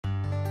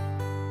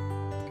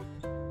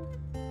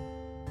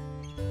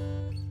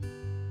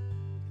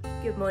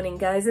Good morning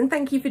guys, and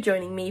thank you for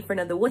joining me for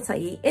another What I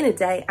Eat in a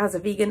Day as a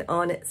vegan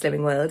on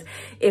Slimming World.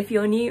 If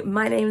you're new,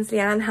 my name's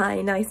Leanne.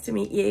 Hi, nice to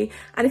meet you.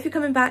 And if you're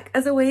coming back,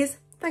 as always,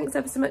 thanks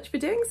ever so much for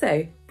doing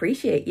so.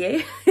 Appreciate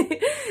you.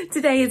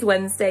 Today is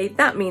Wednesday,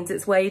 that means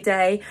it's weigh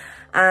day,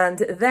 and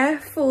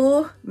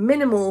therefore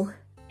minimal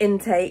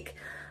intake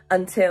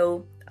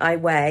until I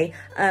weigh.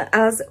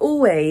 As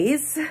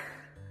always,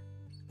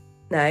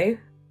 no,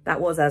 that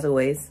was as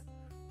always.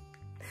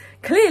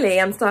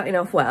 Clearly I'm starting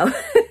off well.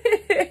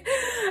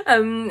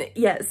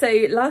 Yeah, so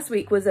last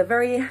week was a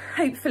very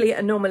hopefully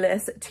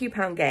anomalous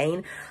 £2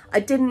 gain.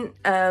 I didn't,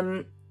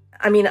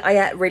 I mean,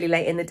 I ate really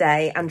late in the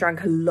day and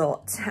drank a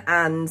lot,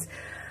 and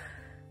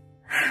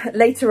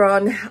later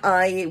on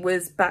I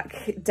was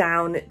back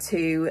down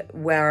to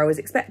where I was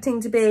expecting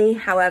to be.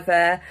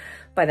 However,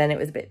 by then it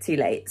was a bit too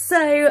late.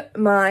 So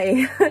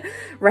my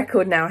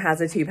record now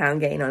has a £2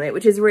 gain on it,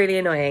 which is really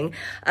annoying.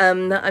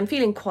 I'm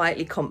feeling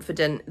quietly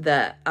confident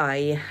that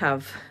I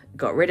have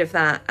got rid of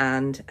that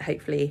and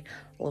hopefully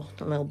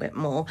lost a little bit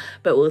more,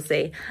 but we'll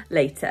see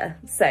later.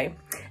 So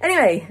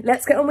anyway,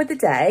 let's get on with the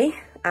day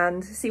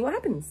and see what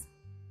happens.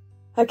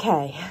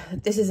 Okay,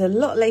 this is a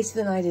lot later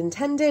than I'd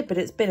intended, but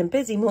it's been a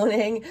busy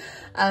morning.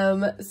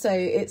 So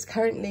it's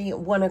currently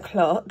 1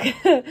 o'clock,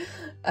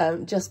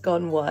 just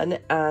gone 1,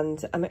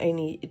 and I'm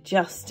only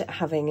just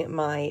having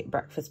my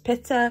breakfast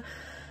pitta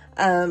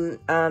and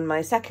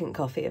my second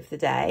coffee of the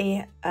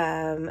day.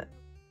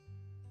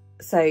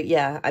 So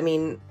yeah, I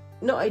mean,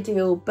 not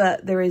ideal,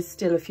 but there is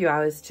still a few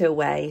hours till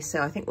weigh,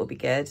 so I think we'll be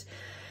good.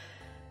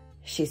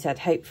 She said,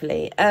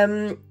 hopefully.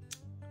 100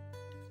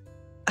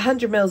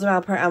 mils of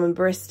Alpro Almond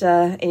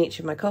Barista in each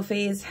of my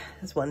coffees.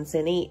 There's 1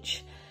 syn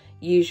each.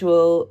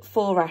 Usual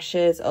 4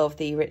 rashers of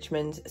the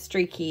Richmond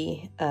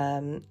Streaky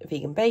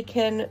vegan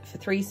bacon for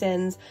 3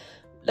 syns.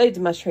 Loads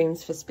of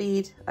mushrooms for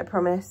speed. I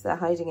promise, they're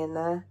hiding in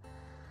there.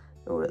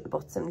 They're all at the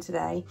bottom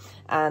today.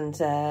 And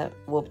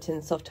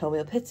Warburton soft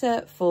wholemeal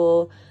pitta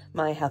for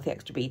my healthy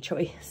extra B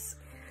choice.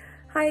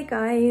 Hi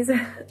guys,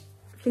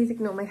 please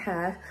ignore my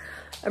hair.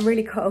 I'm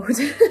really cold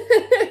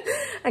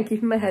and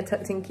keeping my hair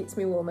tucked in keeps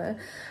me warmer.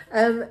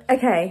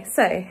 Okay,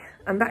 so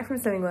I'm back from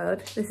Slimming World.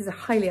 This is a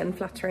highly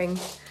unflattering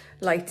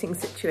lighting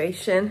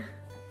situation.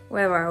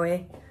 Where are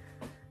we?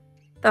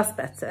 That's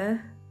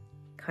better,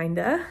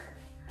 kinda.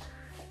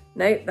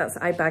 Nope, that's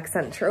eye bag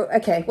central.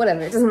 Okay,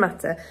 whatever, it doesn't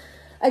matter.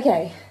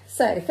 Okay,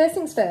 so first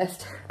things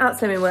first, at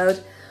Slimming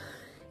World.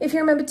 If you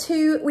remember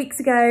 2 weeks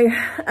ago,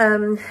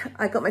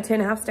 I got my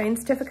 2.5 stone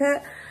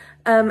certificate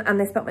and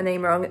they spelt my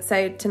name wrong.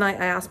 So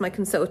tonight I asked my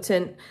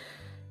consultant,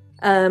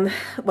 well,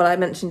 I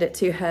mentioned it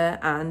to her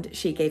and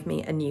she gave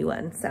me a new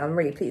one. So I'm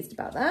really pleased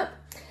about that.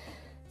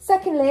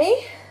 Secondly,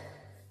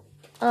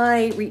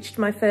 I reached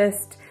my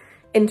first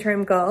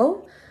interim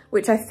goal,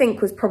 which I think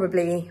was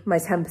probably my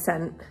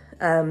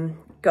 10%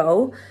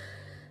 goal.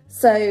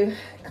 So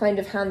kind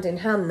of hand in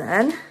hand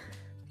then.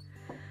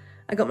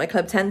 I got my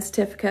Club 10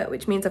 certificate,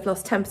 which means I've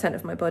lost 10%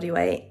 of my body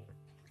weight.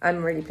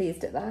 I'm really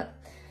pleased at that.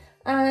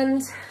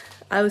 And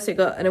I also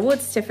got an award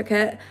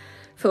certificate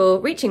for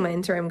reaching my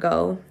interim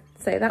goal.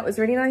 So that was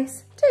really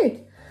nice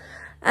too.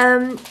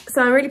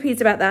 So I'm really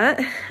pleased about that.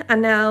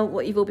 And now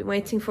what you've all been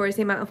waiting for is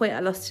the amount of weight I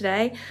lost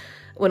today.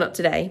 Well, not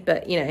today,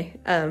 but you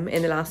know,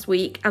 in the last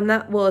week. And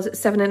that was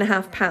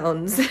 7.5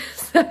 pounds.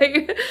 So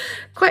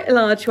quite a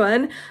large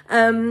one.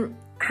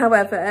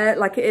 However,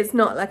 like, it's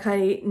not like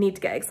I need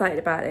to get excited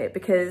about it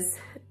because,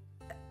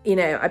 you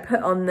know, I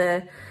put on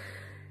the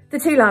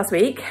 2 last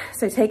week,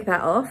 so take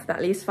that off,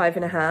 that leaves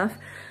 5.5.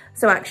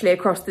 So actually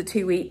across the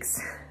 2 weeks,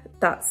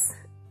 that's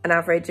an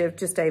average of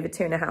just over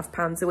 2.5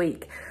 pounds a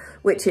week,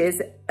 which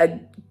is a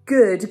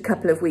good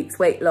couple of weeks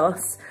weight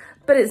loss,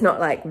 but it's not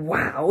like,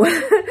 wow.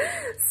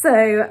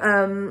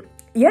 So,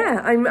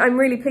 yeah, I'm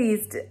really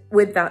pleased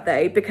with that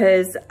though,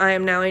 because I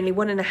am now only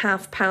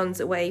 1.5 pounds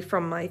away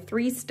from my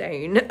 3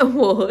 stone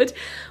award,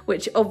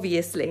 which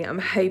obviously I'm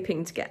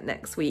hoping to get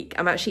next week.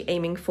 I'm actually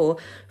aiming for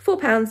 4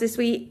 pounds this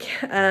week.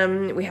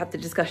 We had the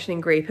discussion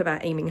in group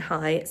about aiming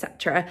high,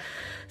 etc.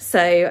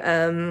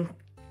 So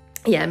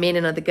yeah, me and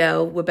another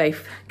girl, we're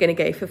both gonna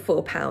go for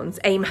 4 pounds,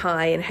 aim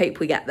high and hope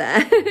we get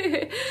there.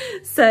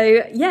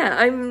 So yeah,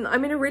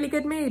 I'm in a really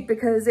good mood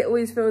because it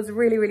always feels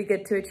really, really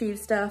good to achieve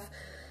stuff.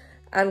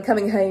 And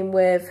coming home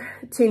with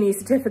 2 new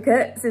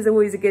certificates is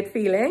always a good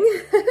feeling.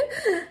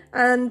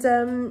 And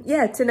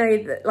yeah, to know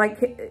that like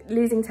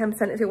losing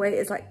 10% of your weight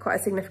is like quite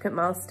a significant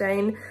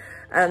milestone.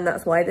 And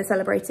that's why they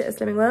celebrate it at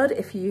Slimming World.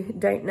 If you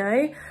don't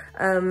know,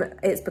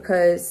 it's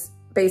because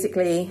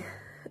basically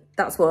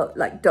that's what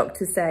like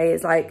doctors say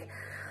is like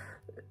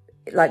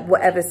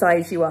whatever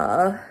size you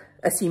are,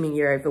 assuming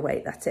you're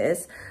overweight, that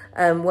is,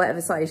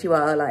 whatever size you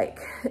are, like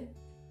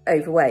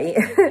overweight,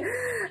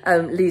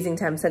 losing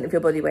 10% of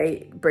your body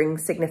weight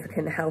brings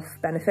significant health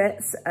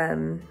benefits.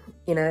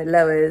 You know, it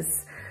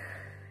lowers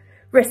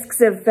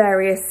risks of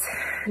various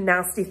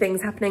nasty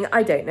things happening.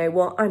 I don't know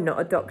what, I'm not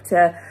a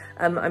doctor.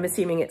 I'm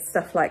assuming it's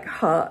stuff like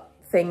heart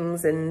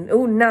things and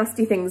all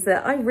nasty things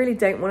that I really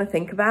don't want to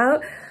think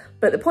about.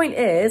 But the point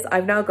is,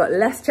 I've now got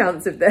less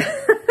chance of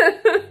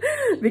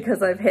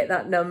because I've hit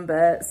that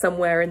number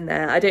somewhere in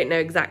there. I don't know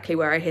exactly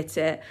where I hit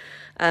it,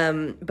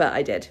 but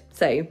I did.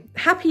 So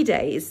happy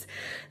days.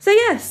 So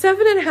yeah,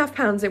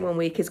 £7.5 in 1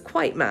 week is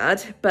quite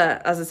mad.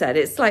 But as I said,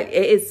 it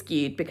is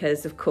skewed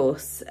because of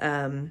course,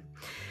 of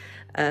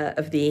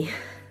the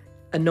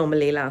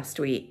anomaly last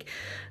week.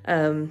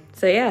 So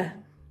yeah,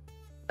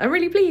 I'm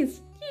really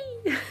pleased.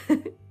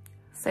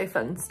 So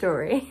fun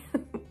story.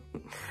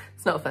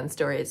 It's not a fun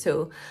story at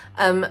all.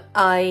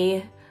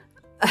 I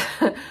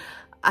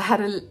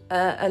had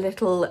a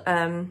little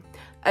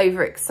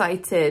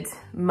overexcited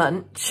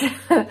munch,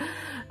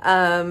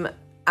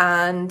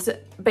 and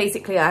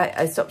basically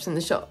I stopped in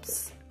the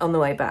shops on the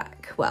way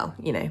back. Well,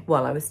 you know,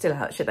 while I was still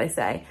out, should I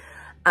say,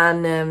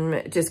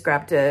 and just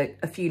grabbed a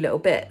few little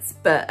bits.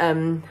 But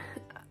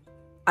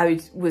I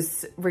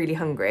was really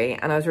hungry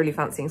and I was really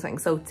fancying something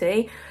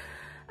salty.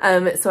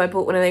 So I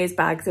bought one of those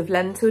bags of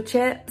lentil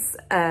chips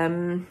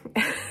and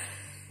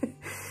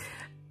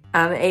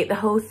ate the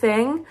whole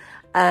thing.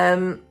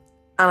 And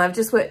I've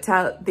just worked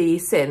out the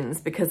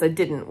syns because I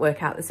didn't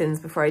work out the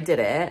syns before I did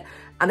it.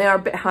 And they are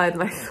a bit higher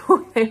than I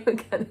thought they were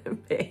going to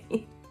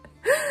be.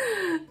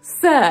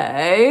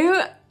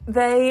 So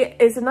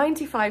it's a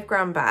 95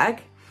 gram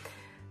bag.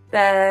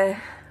 They're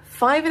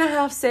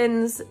 5.5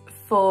 syns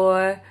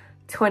for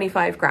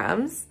 25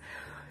 grams.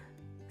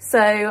 So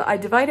I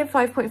divided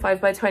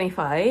 5.5 by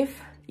 25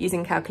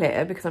 using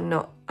calculator because I'm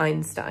not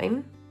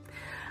Einstein.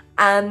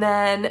 And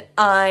then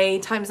I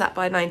times that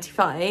by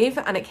 95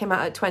 and it came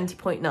out at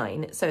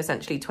 20.9. So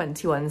essentially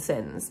 21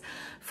 syns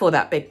for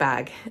that big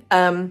bag.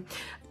 And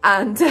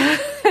I'm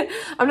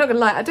not gonna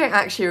lie, I don't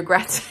actually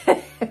regret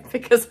it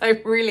because I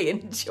really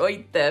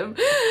enjoyed them.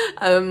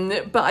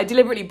 But I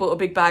deliberately bought a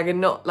big bag and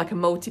not like a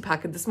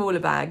multi-pack of the smaller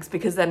bags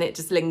because then it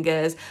just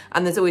lingers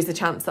and there's always the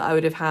chance that I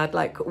would have had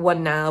like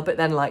one now but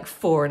then like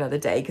 4 another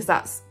day because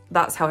that's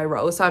how I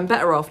roll. So I'm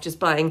better off just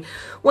buying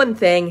one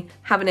thing,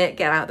 having it,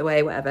 get out of the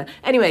way, whatever.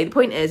 Anyway, the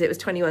point is it was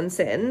 21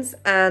 syns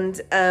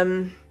and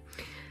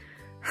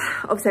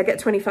obviously I get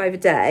 25 a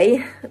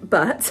day,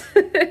 but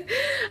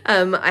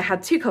I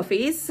had 2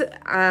 coffees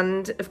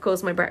and of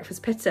course my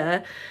breakfast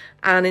pitta,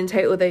 and in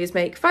total those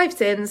make 5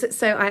 syns.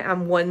 So I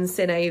am 1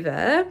 syn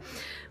over,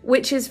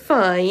 which is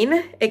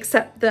fine,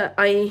 except that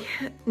I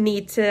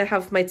need to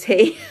have my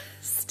tea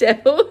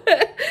still.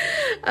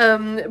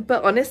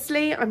 But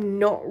honestly, I'm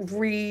not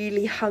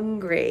really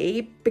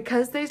hungry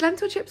because those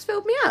lentil chips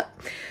filled me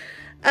up.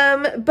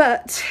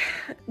 But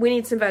we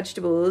need some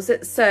vegetables.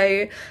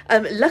 So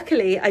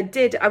luckily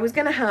I was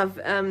going to have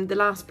the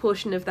last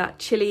portion of that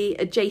chili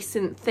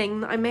adjacent thing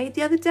that I made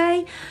the other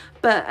day,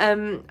 but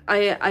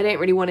I don't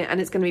really want it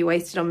and it's going to be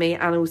wasted on me,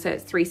 and also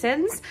it's 3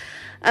 syns.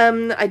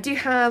 I do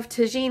have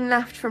tagine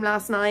left from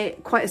last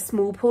night, quite a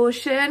small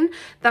portion.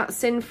 That's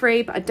syn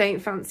free, but I don't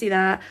fancy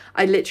that.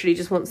 I literally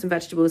just want some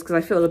vegetables because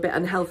I feel a bit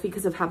unhealthy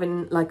because of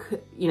having, like,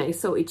 you know,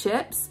 salty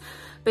chips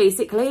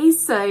basically.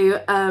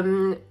 So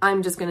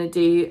I'm just going to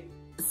do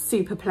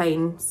super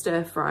plain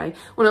stir fry.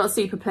 Well, not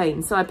super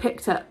plain. So I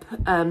picked up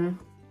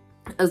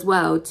as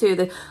well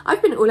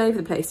I've been all over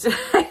the place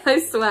today, I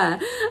swear,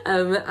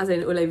 as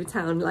in all over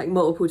town, like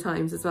multiple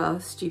times as well.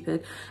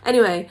 Stupid.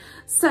 Anyway,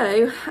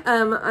 so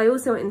I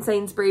also went in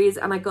Sainsbury's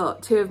and I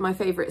got 2 of my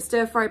favourite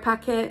stir fry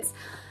packets.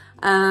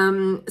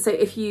 So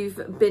if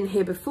you've been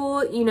here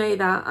before, you know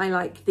that I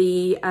like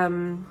the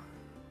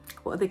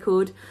what are they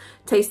called?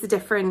 Taste the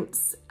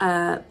Difference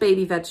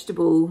baby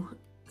vegetable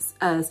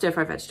stir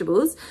fry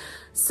vegetables.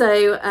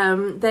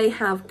 So they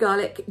have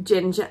garlic,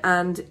 ginger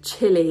and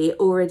chili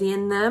already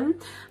in them,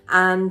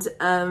 and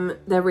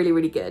they're really,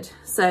 really good.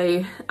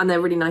 So, and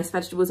they're really nice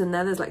vegetables in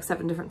there. There's like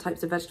 7 different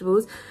types of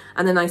vegetables,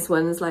 and the nice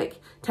ones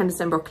like tender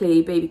stem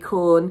broccoli, baby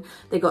corn.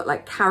 They got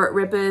like carrot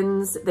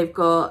ribbons. They've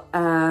got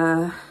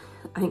I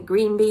think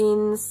green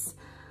beans,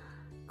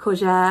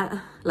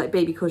 courgette, like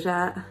baby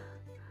courgette.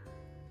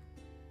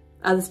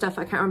 Other stuff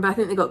I can't remember. I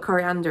think they got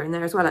coriander in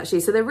there as well, actually.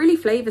 So they're really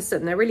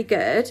flavoursome. They're really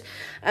good.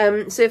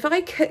 So if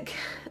I cook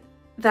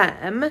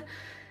them,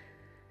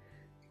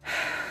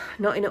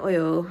 not in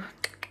oil.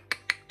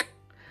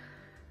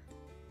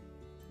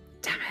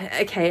 Damn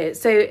it. Okay,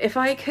 so if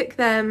I cook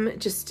them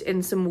just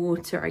in some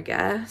water, I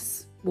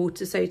guess.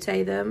 Water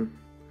saute them.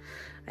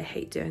 I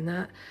hate doing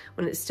that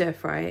when it's stir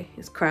fry.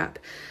 It's crap.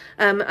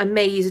 I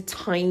may use a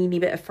tiny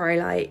bit of fry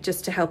light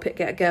just to help it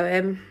get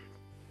going.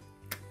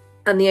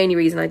 And the only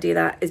reason I do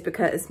that is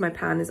because my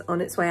pan is on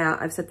its way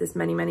out. I've said this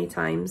many, many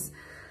times.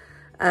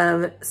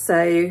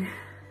 So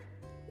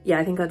yeah,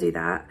 I think I'll do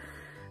that.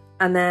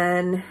 And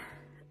then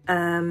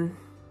I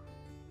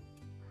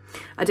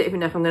don't even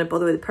know if I'm going to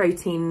bother with the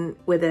protein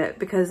with it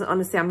because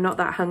honestly, I'm not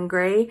that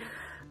hungry.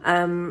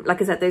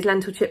 Like I said, those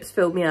lentil chips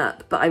filled me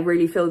up, but I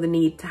really feel the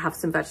need to have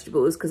some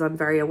vegetables because I'm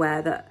very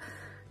aware that,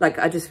 like,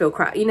 I just feel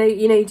crap. You know,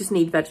 you just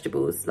need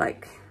vegetables.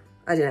 Like,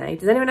 I don't know.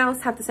 Does anyone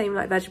else have the same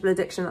like vegetable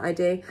addiction that I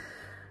do?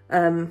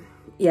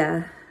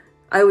 Yeah,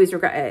 I always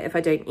regret it if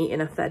I don't eat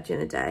enough veg in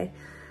a day.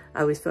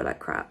 I always feel like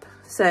crap.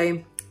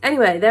 So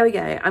anyway, there we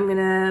go. I'm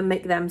gonna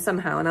make them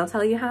somehow and I'll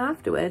tell you how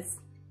afterwards.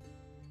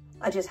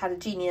 I just had a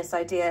genius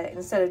idea.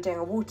 Instead of doing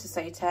a water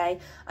saute,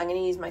 I'm going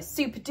to use my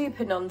super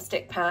duper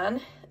non-stick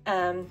pan.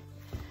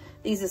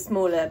 These are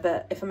smaller,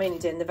 but if I'm only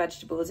doing the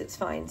vegetables, it's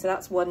fine. So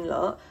that's one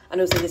lot.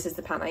 And also this is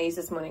the pan I used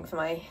this morning for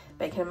my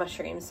bacon and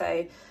mushrooms.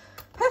 So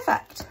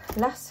perfect,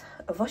 less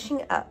of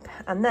washing up.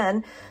 And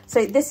then,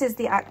 so this is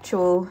the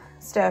actual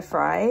stir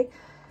fry.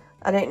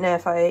 I don't know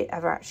if I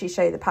ever actually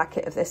show the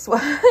packet of this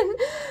one,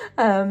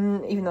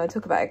 even though I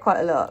talk about it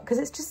quite a lot, because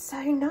it's just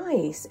so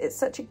nice. It's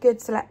such a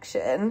good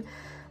selection.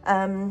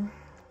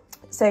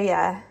 So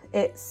yeah,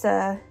 it's,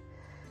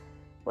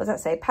 what does that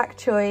say? Pak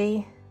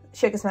choy,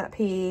 sugar snap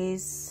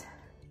peas,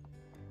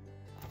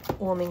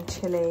 warming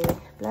chili,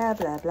 blah,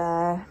 blah,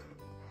 blah.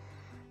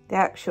 The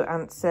actual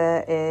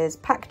answer is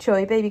pak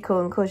choy, baby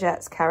corn,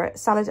 courgettes,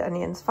 carrots, salad,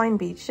 onions, fine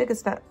beans, sugar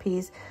snap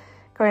peas,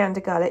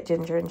 coriander, garlic,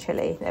 ginger and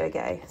chili. There we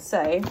go.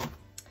 So,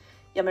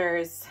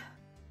 yummers.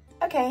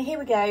 Okay, here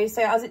we go.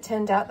 So as it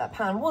turned out, that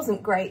pan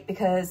wasn't great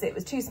because it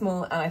was too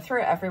small and I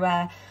threw it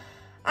everywhere.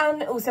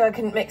 And also I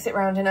couldn't mix it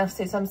round enough,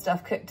 so some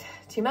stuff cooked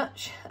too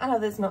much and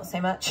others not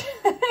so much.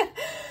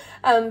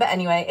 But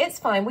anyway, it's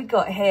fine. We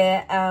got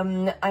here.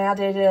 I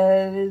added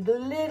a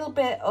little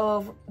bit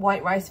of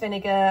white rice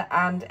vinegar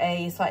and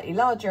a slightly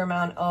larger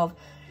amount of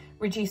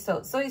reduced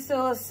salt soy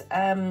sauce,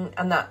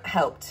 and that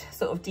helped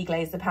sort of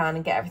deglaze the pan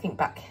and get everything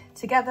back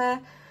together.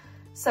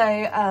 So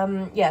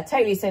yeah,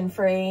 totally sin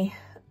free,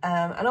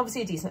 and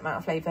obviously a decent amount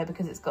of flavour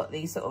because it's got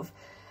these sort of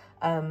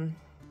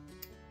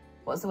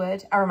what's the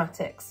word,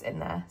 aromatics in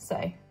there,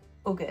 so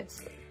all good.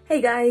 Hey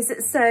guys,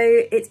 so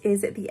it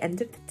is at the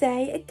end of the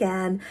day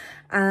again,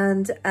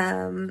 and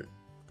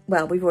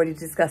well, we've already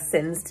discussed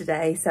syns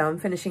today, so I'm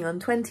finishing on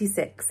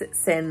 26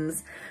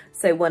 syns,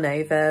 so 1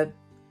 over.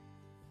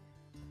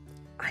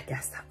 I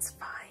guess that's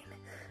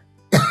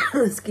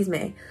fine. Excuse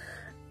me.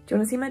 Do you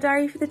want to see my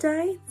diary for the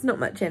day? There's not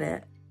much in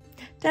it.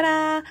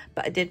 Ta-da!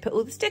 But I did put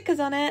all the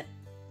stickers on it.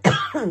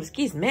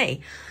 Excuse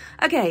me.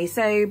 Okay,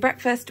 so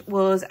breakfast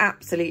was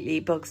absolutely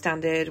bog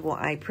standard,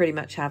 what I pretty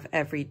much have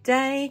every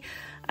day.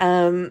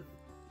 A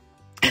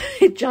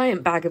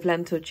giant bag of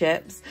lentil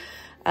chips,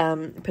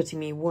 putting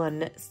me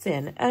 1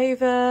 syn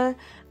over,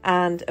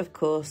 and of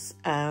course,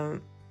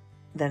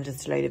 then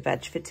just a load of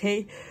veg for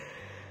tea.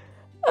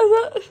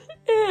 And that's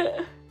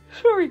it.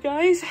 Sorry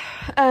guys.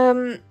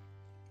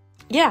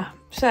 Yeah,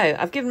 so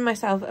I've given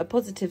myself a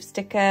positive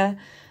sticker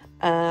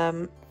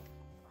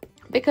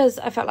because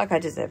I felt like I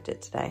deserved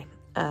it today,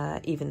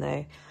 even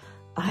though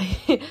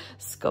I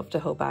scoffed a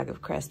whole bag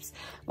of crisps.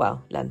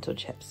 Well, lentil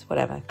chips,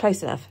 whatever,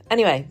 close enough.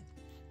 Anyway,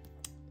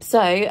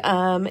 so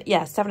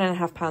yeah,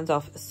 £7.5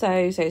 off.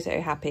 So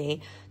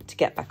happy to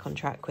get back on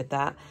track with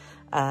that.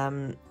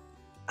 I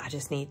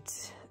just need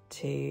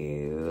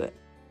to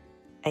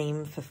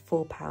aim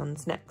for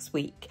 £4 next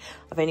week.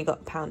 I've only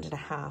got £1.50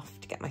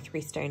 to get my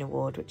 3-stone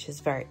award, which is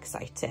very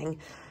exciting.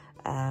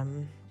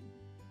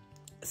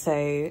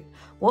 So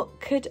what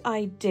could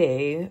I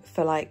do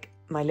for like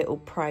my little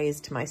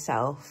prize to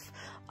myself?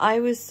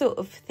 I was sort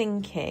of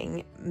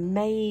thinking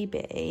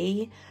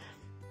maybe,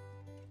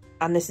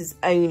 and this is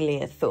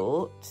only a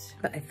thought,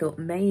 but I thought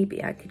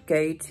maybe I could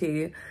go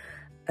to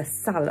a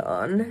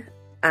salon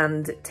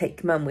and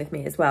take Mum with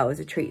me as well as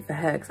a treat for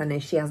her, because I know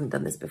she hasn't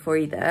done this before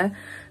either.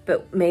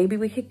 But maybe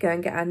we could go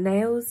and get our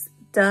nails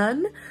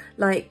done.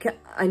 Like,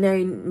 I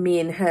know me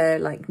and her,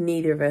 like,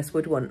 neither of us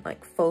would want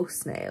like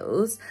false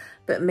nails,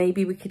 but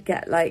maybe we could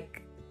get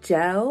like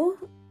gel.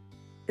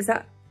 Is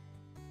that,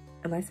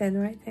 am I saying the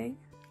right thing?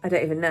 I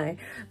don't even know.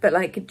 But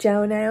like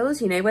gel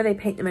nails, you know, where they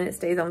paint them and it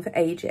stays on for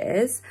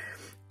ages.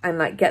 And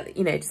like get,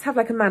 you know, just have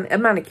like a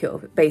manicure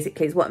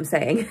basically is what I'm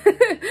saying.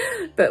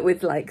 But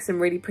with like some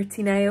really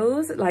pretty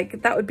nails,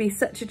 like that would be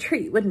such a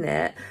treat, wouldn't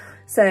it?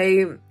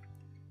 So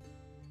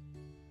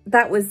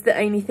that was the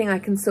only thing I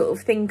can sort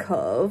of think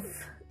of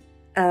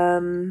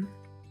that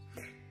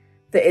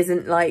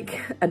isn't like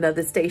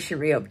another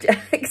stationary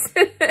object.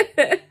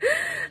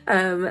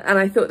 And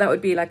I thought that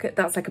would be like,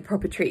 that's like a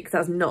proper treat, because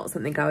that's not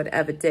something I would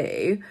ever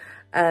do.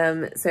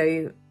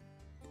 So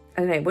I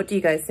don't know, what do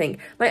you guys think?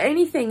 My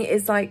only thing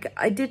is, like,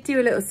 I did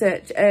do a little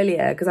search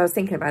earlier because I was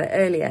thinking about it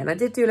earlier, and I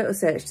did do a little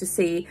search to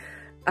see,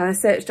 I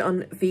searched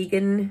on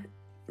vegan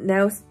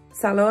nail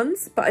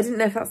salons, but I didn't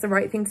know if that's the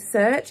right thing to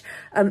search.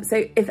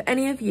 So if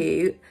any of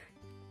you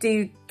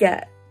do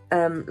get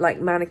like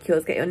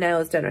manicures, get your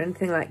nails done or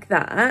anything like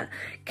that,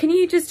 can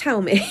you just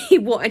tell me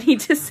what I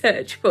need to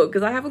search for?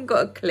 Because I haven't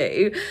got a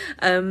clue.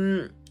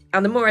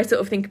 And the more I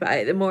sort of think about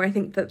it, the more I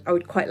think that I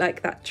would quite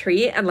like that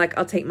treat, and like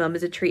I'll take Mum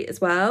as a treat as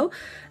well.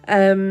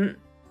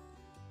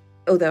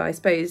 Although I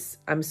suppose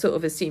I'm sort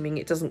of assuming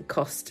it doesn't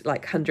cost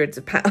like hundreds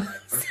of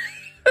pounds.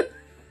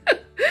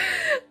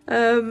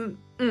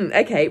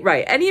 Okay,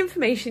 right. Any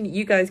information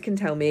you guys can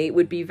tell me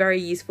would be very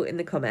useful in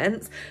the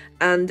comments.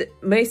 And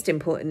most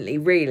importantly,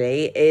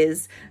 really,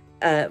 is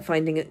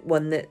finding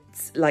one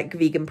that's like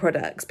vegan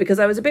products, because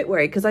I was a bit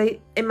worried because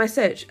in my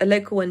search, a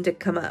local one did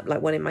come up,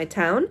 like one in my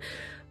town,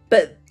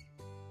 but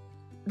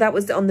that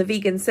was on the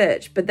vegan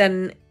search, but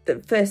then the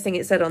first thing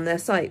it said on their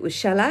site was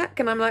shellac,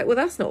 and I'm like, well,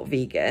 that's not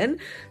vegan.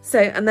 So,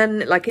 and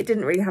then like it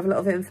didn't really have a lot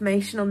of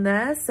information on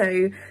there,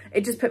 so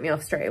it just put me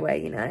off straight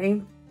away, you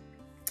know.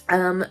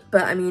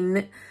 But I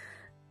mean,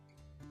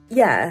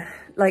 yeah,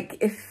 like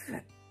if,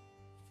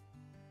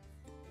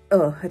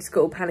 oh, I just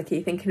got all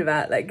panicky thinking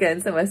about like going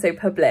somewhere so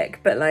public,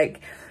 but like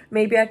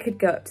maybe I could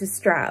go up to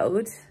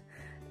Stroud,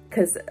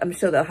 because I'm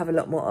sure they'll have a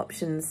lot more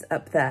options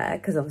up there,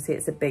 because obviously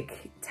it's a big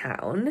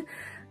town.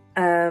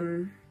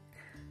 And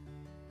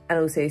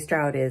also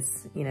Stroud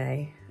is, you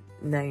know,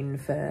 known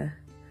for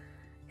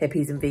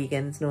hippies and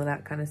vegans and all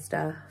that kind of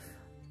stuff.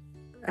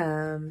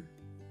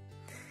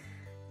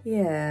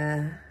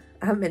 Yeah,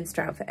 I haven't been to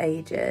Stroud for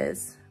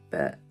ages,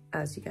 but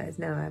as you guys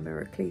know, I'm a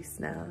recluse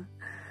now.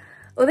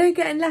 Although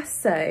getting less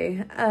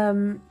so.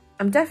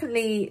 I'm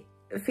definitely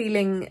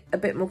feeling a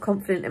bit more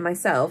confident in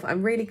myself.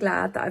 I'm really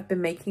glad that I've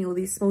been making all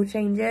these small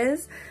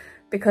changes,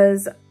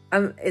 because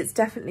it's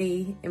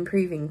definitely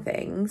improving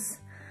things.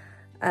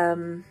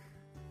 Although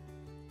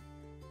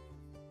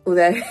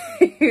I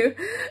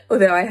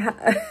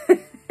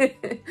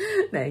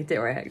no, don't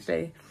worry,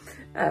 actually.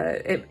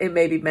 It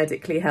may be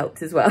medically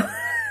helped as well.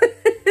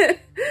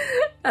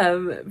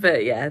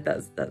 But yeah,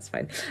 that's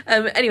fine.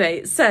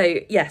 Anyway, so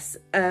yes,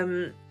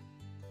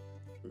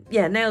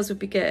 yeah, nails would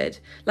be good.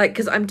 Like,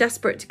 because I'm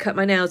desperate to cut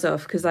my nails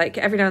off, because like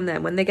every now and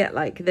then when they get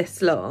like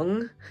this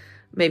long,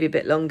 maybe a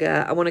bit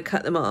longer, I want to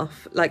cut them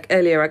off. Like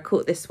earlier I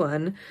caught this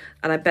one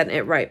and I bent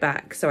it right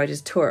back, so I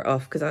just tore it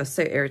off because I was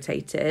so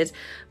irritated.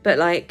 But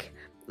like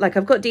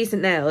I've got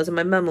decent nails, and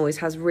my mum always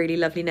has really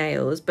lovely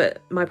nails,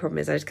 but my problem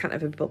is I just can't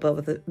ever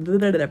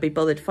be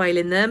bothered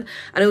filing them.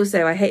 And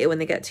also I hate it when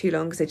they get too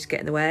long because they just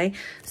get in the way.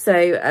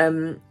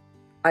 So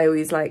I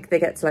always like, they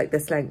get to like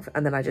this length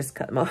and then I just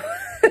cut them off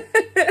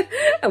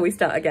and we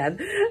start again.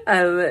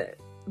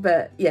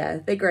 But yeah,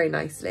 they grow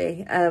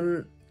nicely.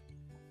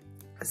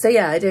 So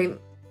yeah, I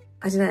don't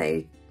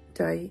know,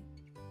 do I?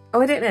 Oh,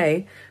 I don't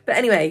know. But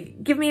anyway,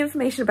 give me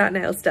information about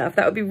nail stuff.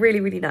 That would be really,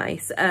 really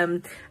nice.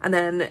 And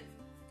then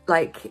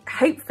like,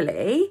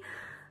 hopefully,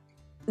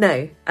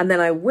 no, and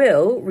then I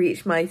will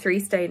reach my 3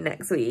 stone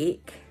next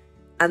week.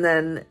 And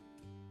then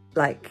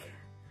like,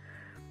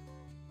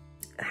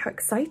 how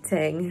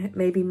exciting,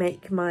 maybe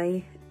make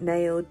my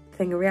nail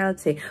thing a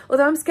reality.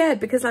 Although I'm scared,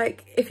 because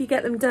like, if you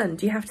get them done,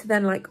 do you have to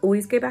then like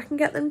always go back and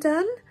get them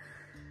done?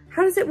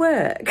 How does it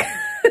work?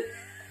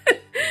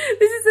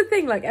 This is the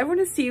thing, like everyone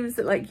assumes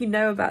that like you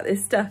know about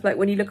this stuff, like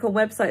when you look on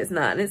websites and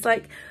that, and it's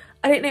like,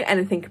 I don't know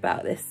anything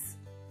about this,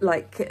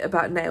 like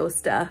about nail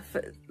stuff.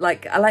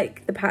 Like I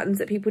like the patterns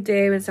that people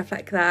do and stuff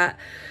like that,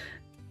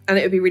 and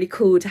it would be really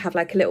cool to have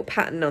like a little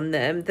pattern on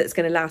them that's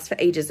going to last for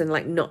ages and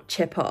like not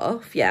chip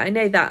off. Yeah, I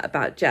know that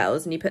about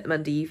gels, and you put them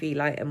under UV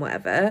light and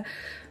whatever,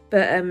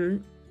 but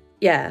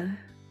yeah,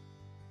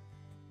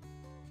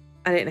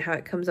 I don't know how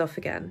it comes off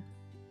again.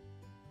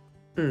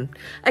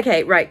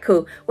 Okay, right,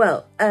 cool.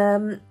 Well,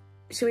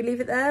 should we leave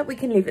it there? We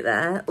can leave it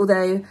there,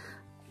 although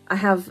I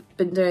have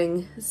been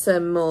doing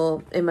some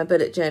more in my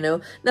bullet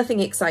journal. Nothing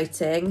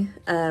exciting,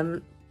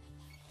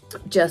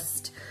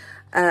 just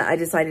I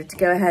decided to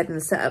go ahead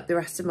and set up the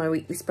rest of my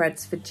weekly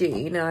spreads for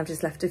June, and I've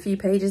just left a few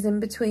pages in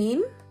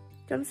between. Do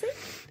you want to see?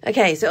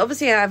 Okay, so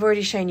obviously I've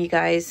already shown you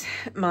guys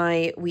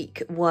my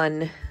week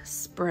 1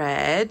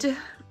 spread,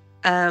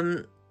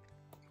 and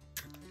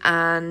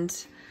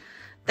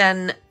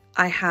then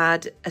I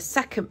had a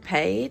second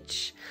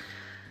page.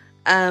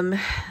 I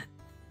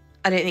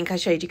don't think I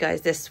showed you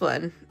guys this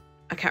one.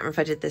 I can't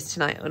remember if I did this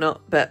tonight or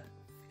not, but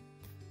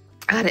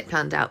I had it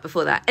planned out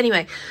before that.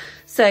 Anyway,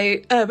 so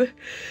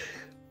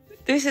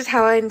this is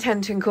how I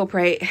intend to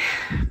incorporate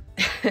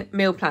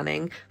meal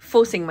planning,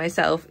 forcing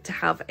myself to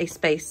have a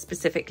space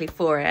specifically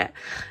for it.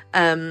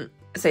 So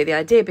the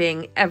idea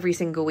being, every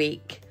single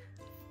week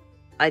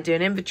I do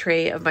an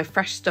inventory of my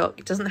fresh stock.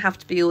 It doesn't have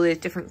to be all those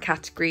different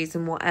categories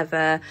and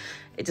whatever.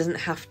 It doesn't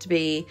have to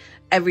be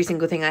every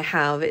single thing I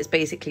have. It's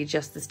basically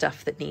just the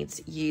stuff that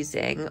needs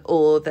using,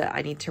 or that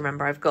I need to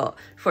remember I've got.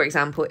 For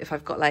example, if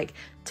I've got like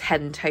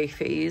 10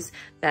 tofus,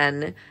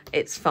 then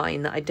it's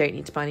fine that I don't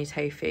need to buy any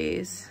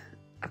tofus.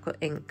 I've got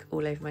ink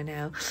all over my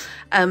nail.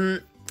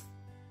 And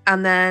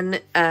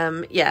then,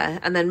 yeah,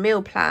 and then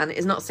meal plan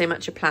is not so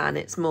much a plan.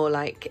 It's more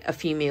like a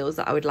few meals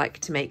that I would like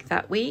to make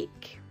that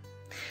week.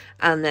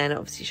 And then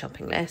obviously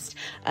shopping list.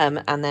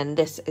 And then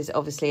this is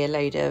obviously a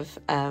load of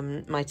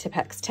my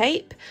Tipp-Ex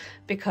tape,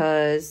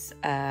 because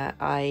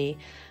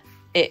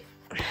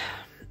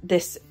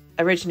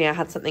originally I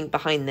had something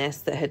behind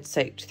this that had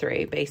soaked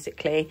through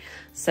basically.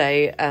 So,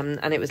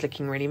 and it was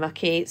looking really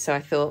mucky. So I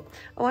thought,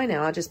 oh, I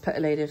know, I'll just put a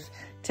load of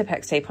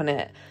Tipp-Ex tape on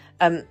it.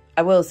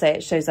 I will say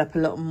it shows up a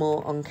lot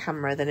more on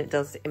camera than it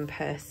does in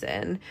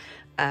person,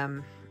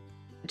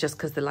 just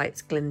because the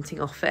light's glinting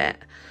off it.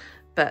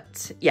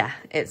 But yeah,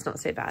 it's not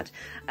so bad.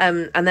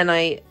 And then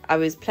I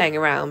was playing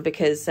around,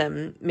 because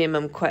me and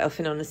Mum quite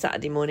often on a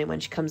Saturday morning when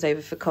she comes over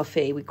for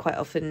coffee, we quite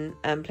often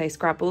play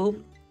Scrabble.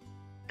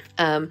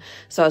 So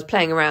I was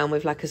playing around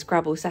with like a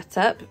Scrabble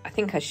setup. I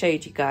think I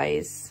showed you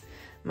guys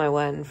my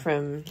one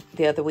from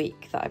the other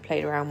week that I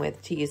played around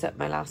with to use up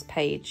my last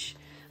page,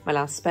 my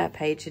last spare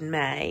page in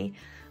May.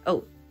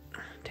 Oh,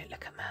 don't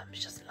look at Mum,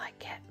 she doesn't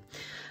like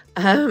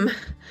it.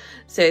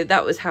 So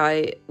that was how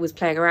I was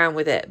playing around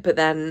with it. But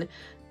then,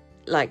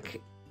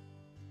 like,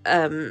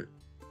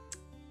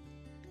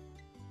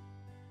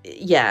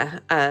 yeah,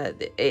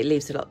 it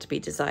leaves a lot to be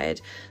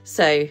desired.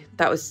 So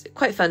that was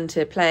quite fun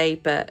to play,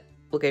 but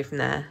we'll go from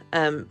there.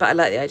 But I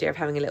like the idea of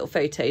having a little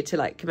photo to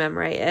like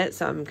commemorate it.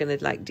 So I'm going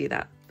to like do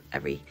that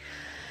every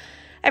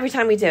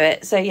time we do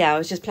it. So yeah, I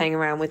was just playing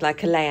around with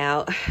like a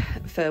layout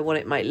for what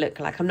it might look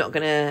like. I'm not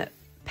going to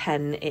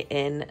pen it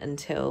in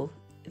until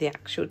the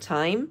actual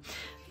time,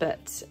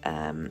 but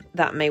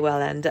that may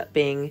well end up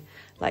being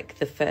like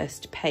the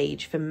first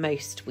page for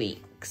most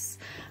weeks.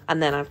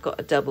 And then I've got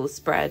a double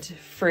spread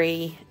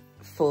free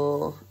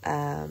for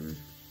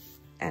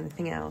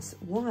anything else.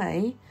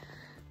 Why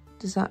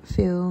does that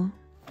feel...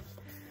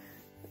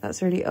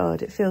 That's really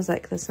odd. It feels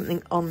like there's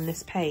something on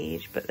this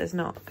page, but there's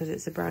not, because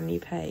it's a brand new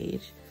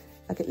page.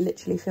 Like, it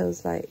literally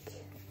feels like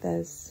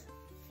there's...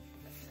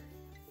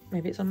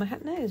 Maybe it's on my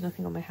hand. No, there's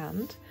nothing on my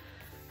hand.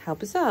 How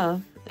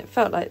bizarre. It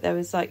felt like there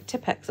was like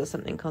Tipp-Ex or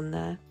something on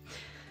there.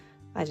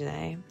 I don't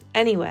know.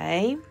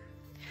 Anyway,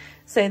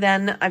 so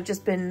then I've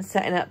just been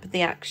setting up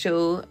the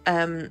actual,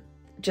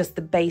 just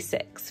the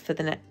basics for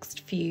the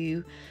next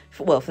few,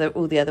 for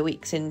all the other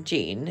weeks in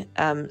June.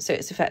 So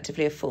it's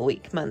effectively a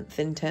 4-week month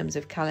in terms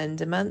of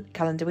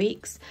calendar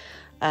weeks.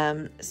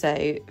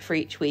 So for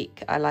each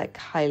week, I like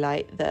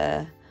highlight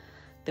the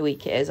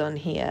week it is on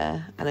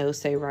here, and I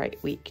also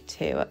write week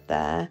 2 up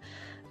there.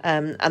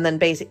 And then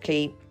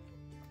basically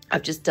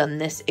I've just done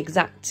this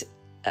exact,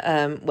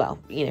 well,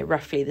 you know,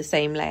 roughly the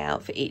same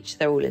layout for each.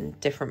 They're all in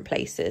different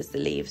places, the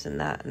leaves and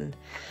that, and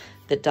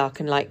the dark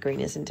and light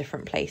green is in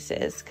different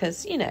places,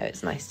 because, you know,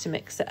 it's nice to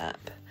mix it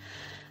up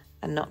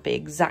and not be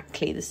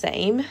exactly the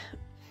same,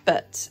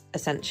 but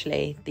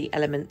essentially the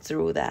elements are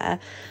all there.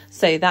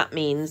 So that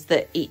means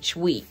that each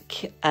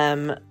week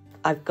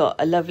I've got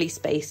a lovely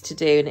space to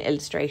do an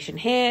illustration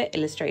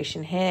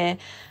here,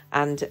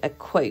 and a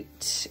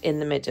quote in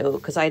the middle,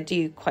 because I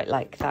do quite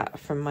like that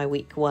from my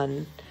week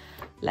 1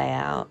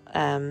 layout. So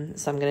I'm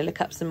going to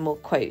look up some more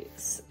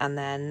quotes and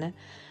then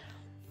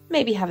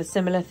maybe have a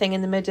similar thing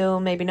in the middle,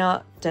 maybe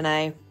not, don't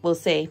know, we'll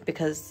see,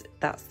 because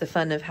that's the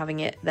fun of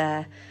having it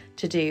there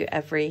to do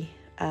every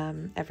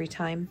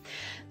time.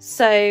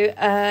 So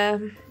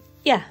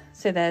yeah,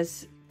 so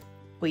there's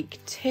week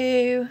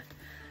 2,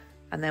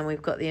 and then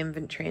we've got the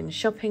inventory and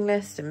shopping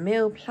list and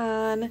meal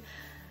plan,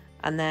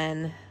 and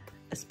then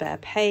a spare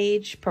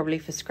page, probably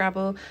for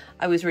Scrabble.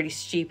 I was really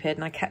stupid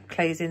and I kept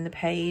closing the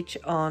page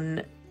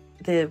on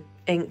the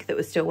ink that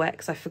was still wet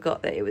because I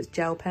forgot that it was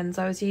gel pens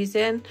I was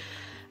using.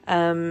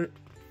 And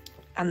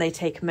they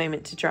take a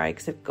moment to dry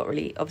because they've got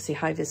really obviously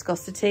high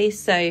viscosity,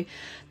 so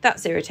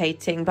that's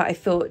irritating. But I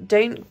thought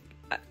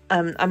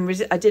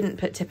I didn't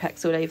put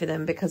Tipp-Ex all over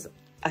them because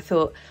I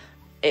thought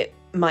it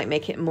might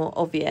make it more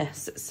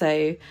obvious,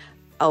 so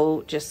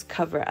I'll just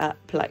cover it up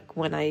like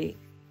when I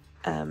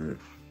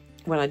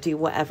do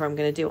whatever I'm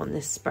going to do on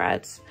this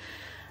spread.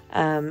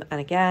 And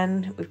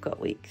again, we've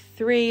got week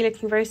 3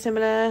 looking very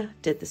similar.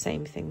 Did the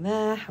same thing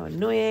there, how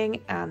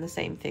annoying, and the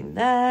same thing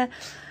there.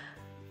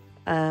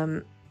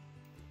 I'm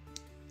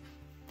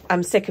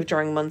sick of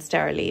drawing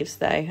Monstera leaves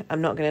though, I'm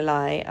not going to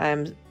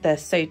lie. They're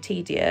so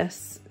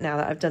tedious now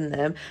that I've done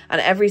them, and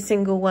every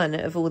single one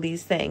of all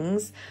these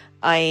things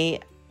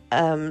I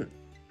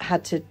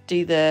had to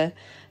do the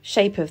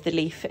shape of the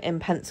leaf in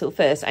pencil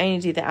first. I only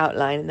do the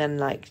outline and then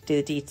like do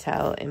the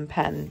detail in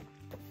pen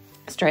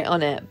straight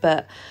on it,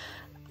 but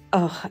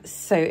oh, it's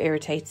so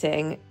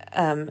irritating.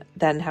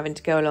 Then having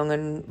to go along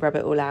and rub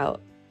it all out,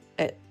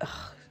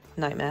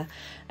 nightmare.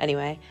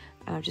 Anyway,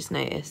 I've just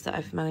noticed that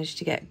I've managed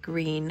to get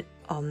green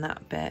on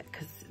that bit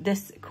because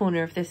this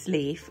corner of this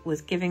leaf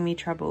was giving me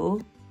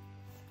trouble.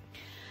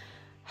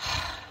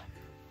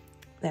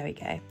 There we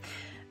go.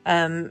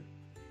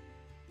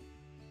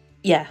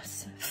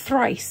 Yes,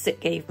 thrice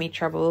it gave me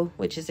trouble,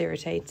 which is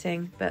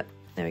irritating, but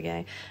there we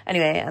go.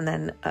 Anyway, and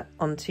then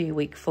on to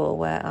week 4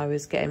 where I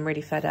was getting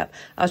really fed up.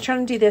 I was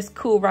trying to do this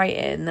cool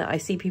writing that I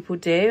see people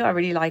do. I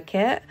really like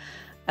it.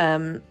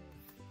 I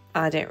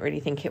don't really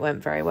think it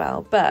went very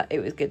well, but it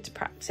was good to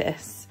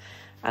practice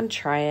and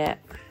try it.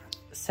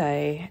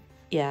 So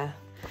yeah.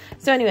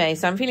 So anyway,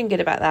 so I'm feeling good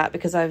about that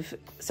because I've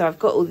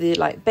got all the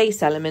like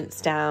base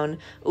elements down,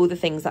 all the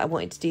things that I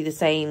wanted to do the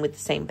same with the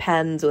same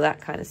pens, all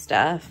that kind of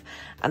stuff.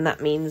 And that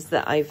means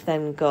that I've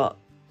then got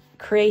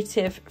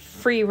creative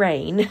free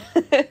reign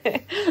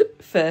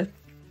for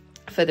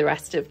the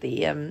rest of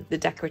the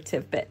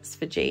decorative bits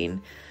for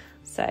June.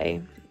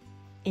 So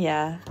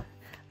yeah,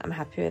 I'm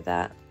happy with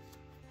that.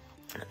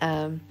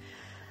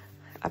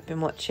 I've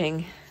been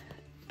watching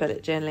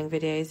bullet journaling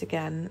videos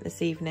again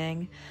this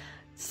evening.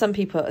 Some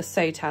people are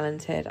so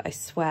talented, I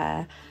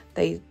swear.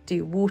 They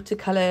do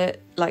watercolour,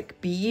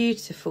 like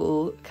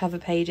beautiful cover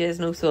pages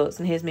and all sorts,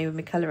 and here's me with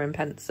my colouring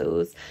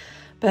pencils.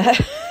 But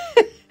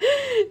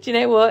do you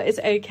know what? It's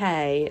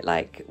okay.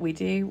 Like, we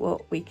do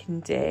what we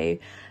can do.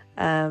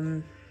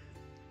 And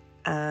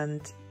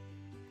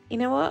you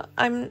know what?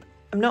 I'm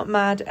not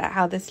mad at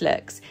how this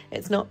looks.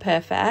 It's not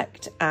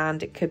perfect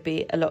and it could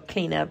be a lot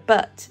cleaner,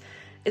 but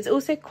it's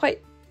also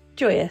quite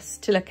joyous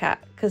to look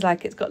at because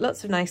like it's got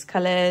lots of nice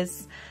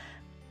colours,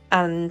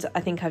 and I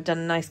think I've done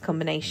a nice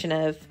combination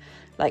of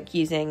like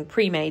using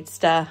pre-made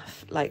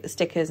stuff like the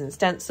stickers and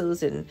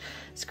stencils and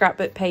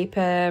scrapbook paper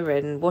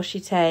and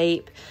washi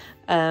tape,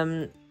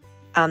 and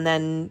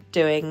then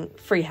doing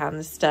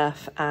freehand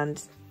stuff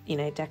and, you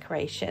know,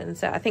 decoration.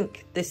 So I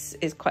think this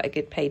is quite a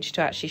good page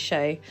to actually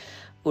show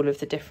all of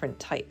the different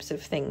types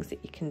of things that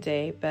you can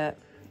do, but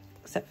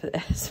except for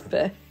this,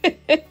 but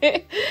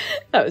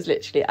that was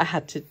literally, I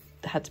had to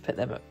put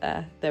them up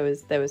there. There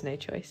was no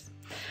choice.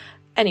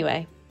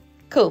 Anyway,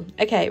 cool.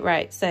 Okay,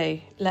 right, so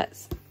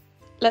let's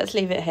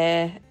leave it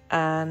here,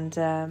 and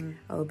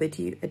I'll bid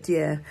you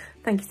adieu.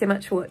 Thank you so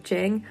much for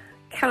watching.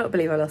 Cannot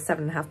believe I lost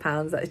 7.5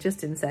 pounds. That is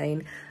just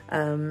insane.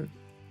 I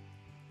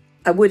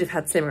would have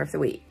had Slimmer of the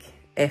Week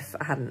if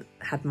I hadn't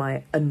had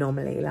my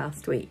anomaly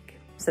last week,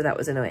 so that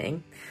was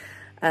annoying.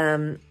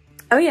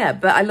 Oh yeah,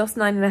 but I lost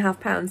 9.5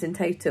 pounds in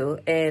total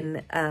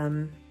in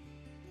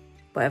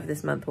whatever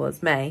this month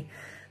was, May.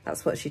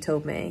 That's what she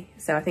told me.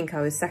 So I think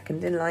I was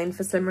second in line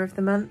for Slimmer of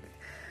the Month.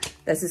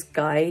 There's this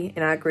guy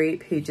in our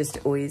group who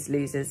just always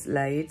loses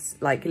loads.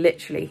 Like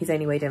literally, he's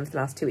only weighed in for the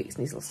last 2 weeks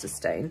and he's lost a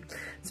stone.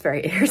 It's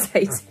very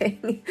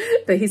irritating,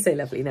 but he's so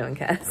lovely, no one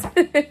cares.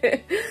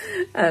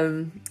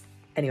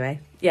 Anyway,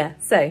 yeah,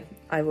 so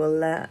I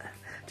will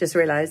just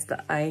realised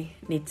that I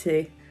need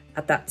to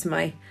add that to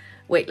my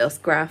weight loss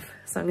graph.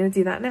 So I'm going to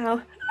do that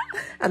now,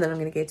 and then I'm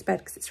going to go to bed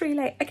because it's really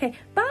late. Okay,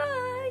 bye.